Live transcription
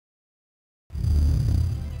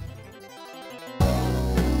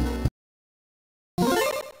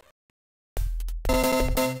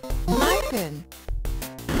Action!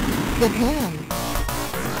 Japan!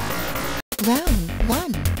 Round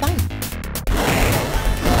 1, fight!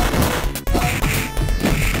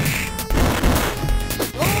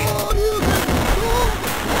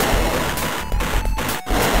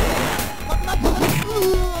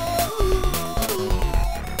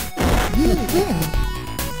 You win!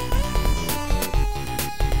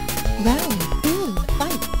 Round 2,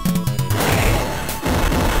 fight!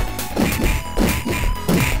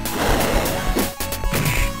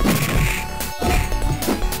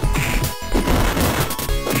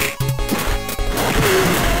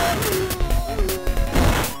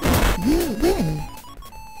 You win!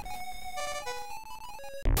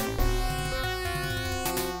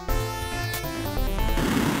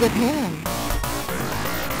 Japan!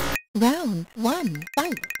 Round 1,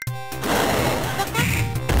 fight!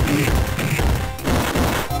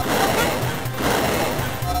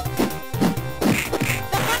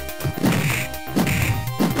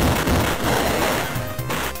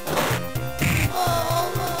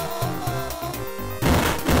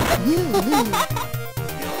 You lose!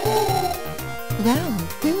 Round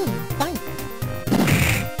 2, fight!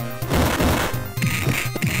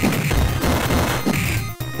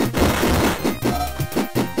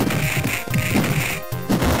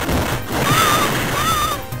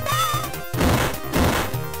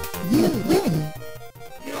 You win!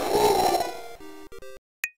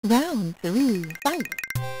 Round 3, fight!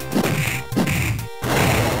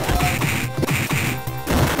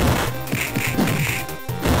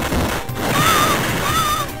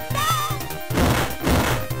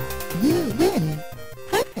 You win!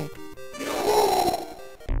 Perfect!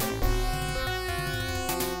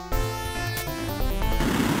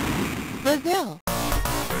 Brazil!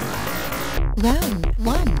 Round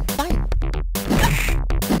 1, fight!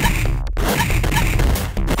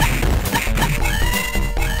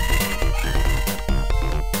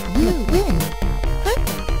 You win!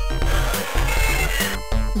 Perfect!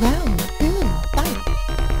 Round 2, fight!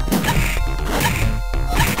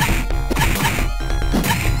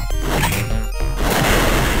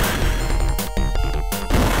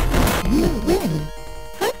 You win!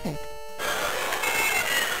 Perfect!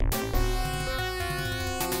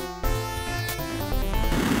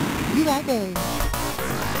 USA!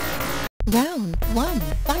 Round 1,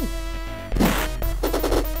 fight!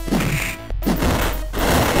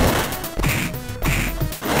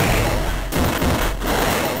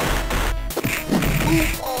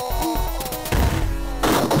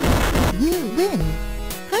 You win!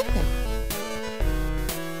 Perfect!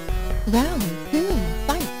 Round 2,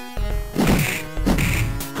 fight!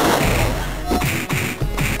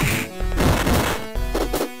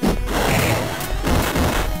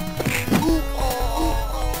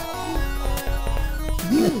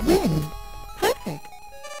 You win! Perfect!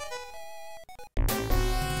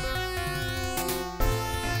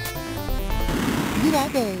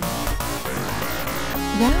 USA!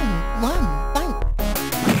 Round 1, fight!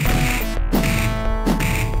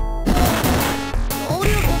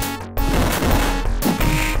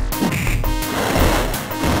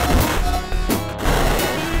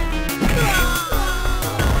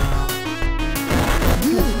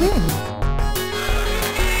 You win!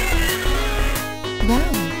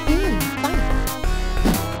 Round 2, fight!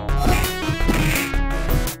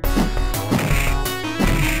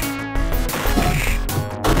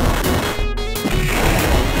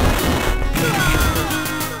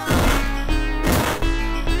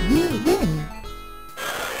 You win!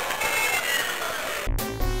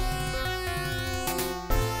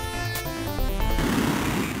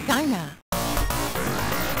 China!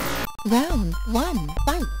 Round 1,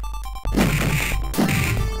 fight!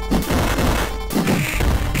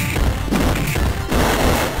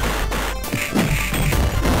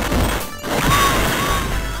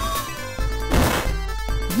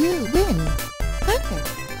 You win! Perfect!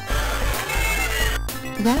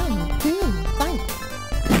 Round 2, fight!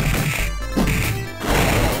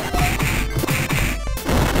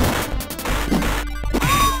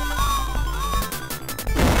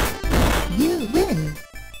 You win!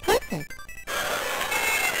 Perfect!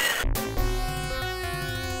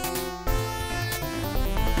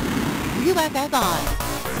 USSR!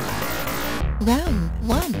 Round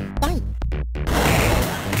 1, fight!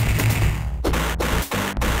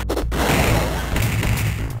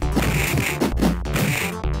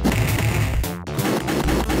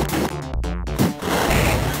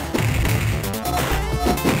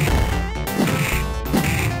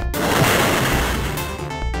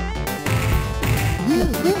 You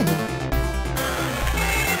win!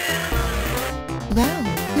 Round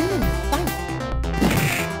 2, fight!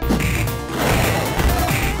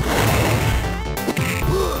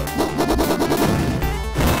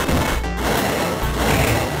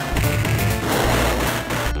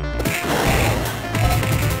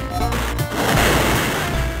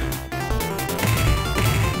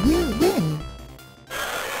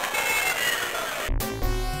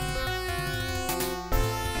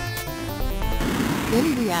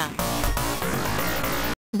 India.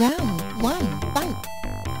 Round 1, fight.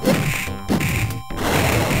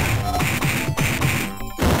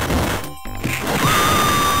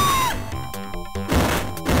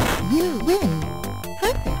 You win.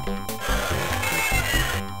 Perfect.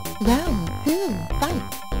 Round 2, fight.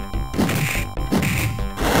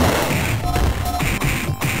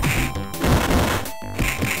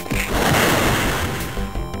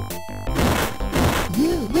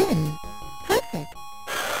 You win. Perfect.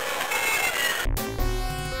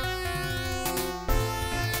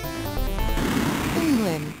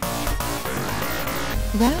 England.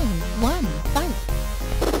 Round 1, fight.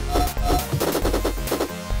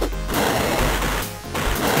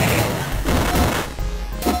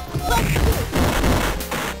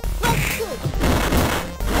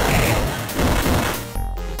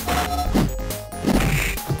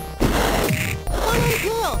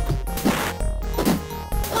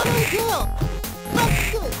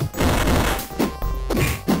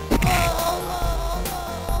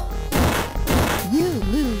 You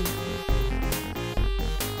lose.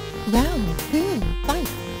 Round 2, fight.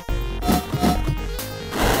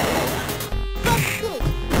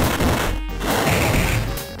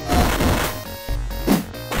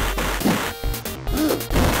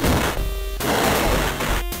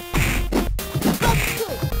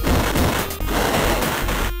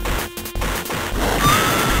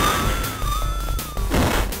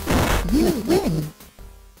 You win.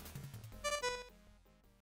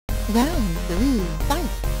 Round 3, fight.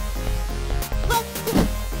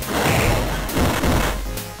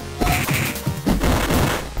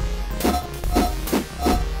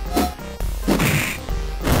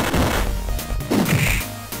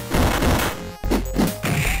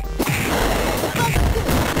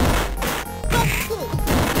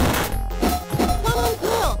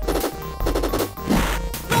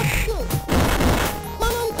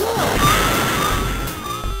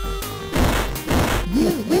 You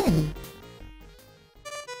win.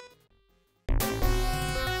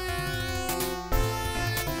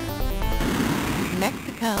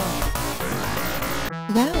 Mexico.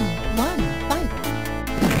 Round 1, fight.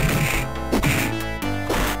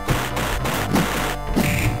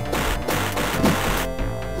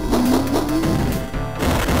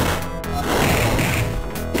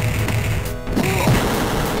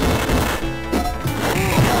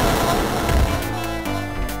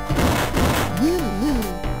 You lose.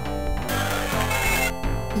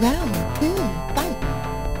 Round 2, fight.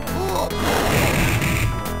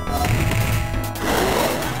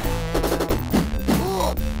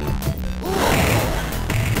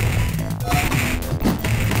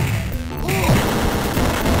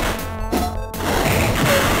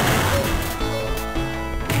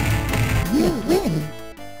 You win.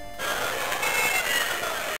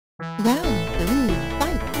 Round 3,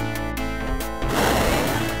 fight.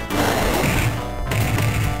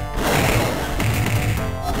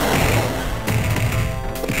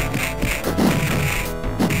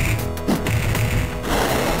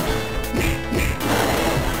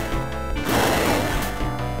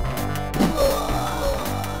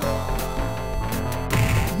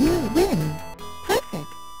 You win.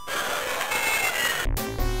 Perfect.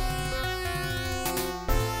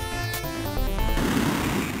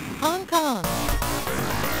 Hong Kong.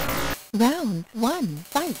 Round 1,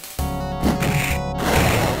 fight.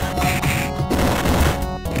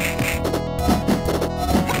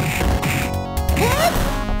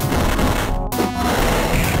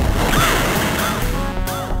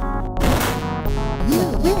 You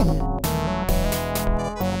win.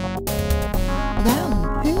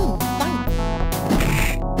 Round 2, fight.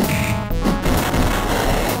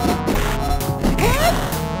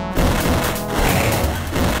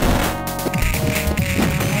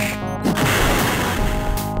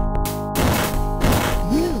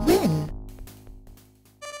 You win.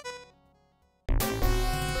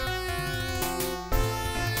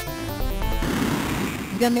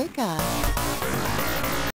 Jamaica.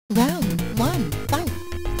 Round 1, fight.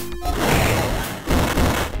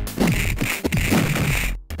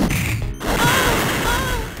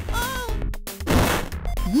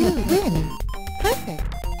 You win. Perfect.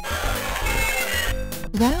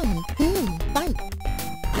 Round 2, fight.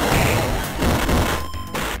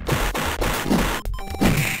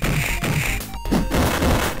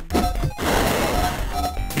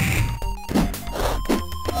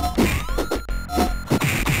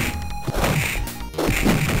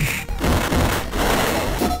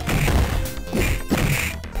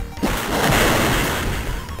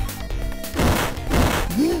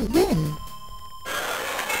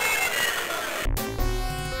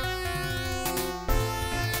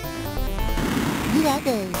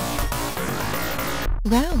 Juggle.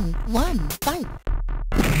 Round 1, fight.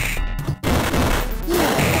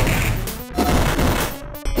 Yeah.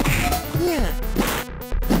 Yeah.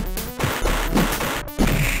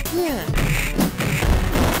 Yeah.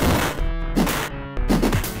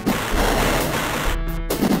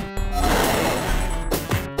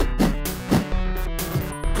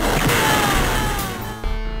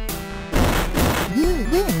 You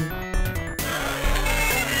win.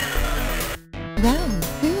 Round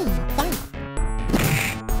 2, fight.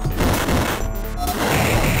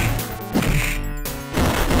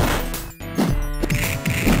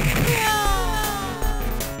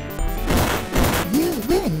 You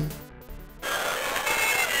win.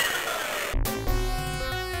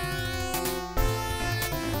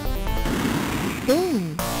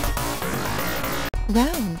 Boom.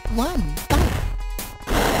 Round 1, fight.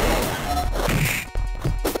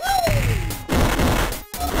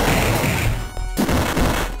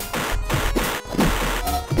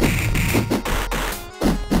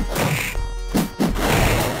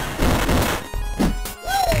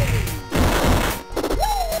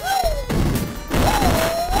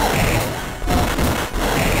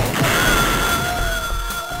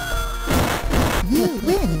 You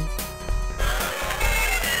win.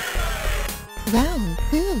 Round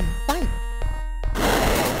 2, fight.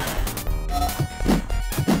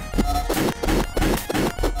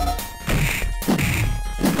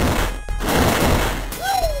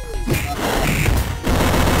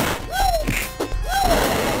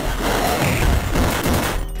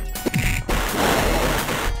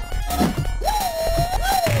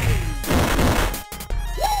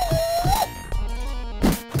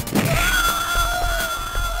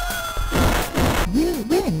 You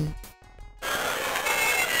win.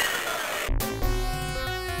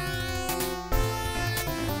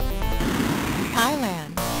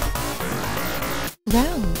 Thailand.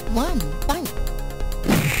 Round 1, fight.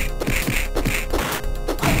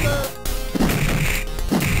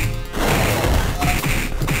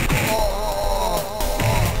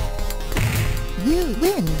 You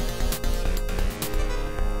win.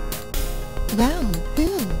 Round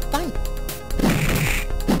 2, fight.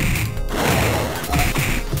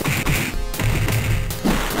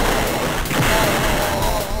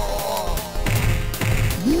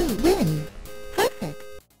 You win. Perfect.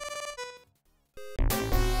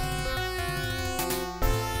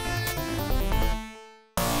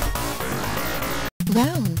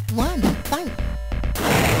 Round 1, fight.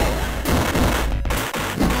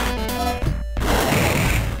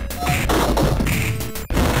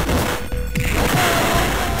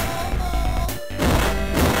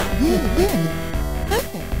 You win.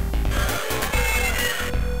 Perfect.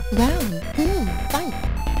 Round 2, fight.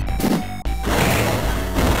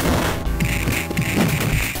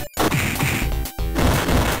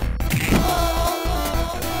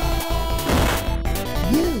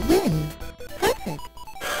 You win. Perfect.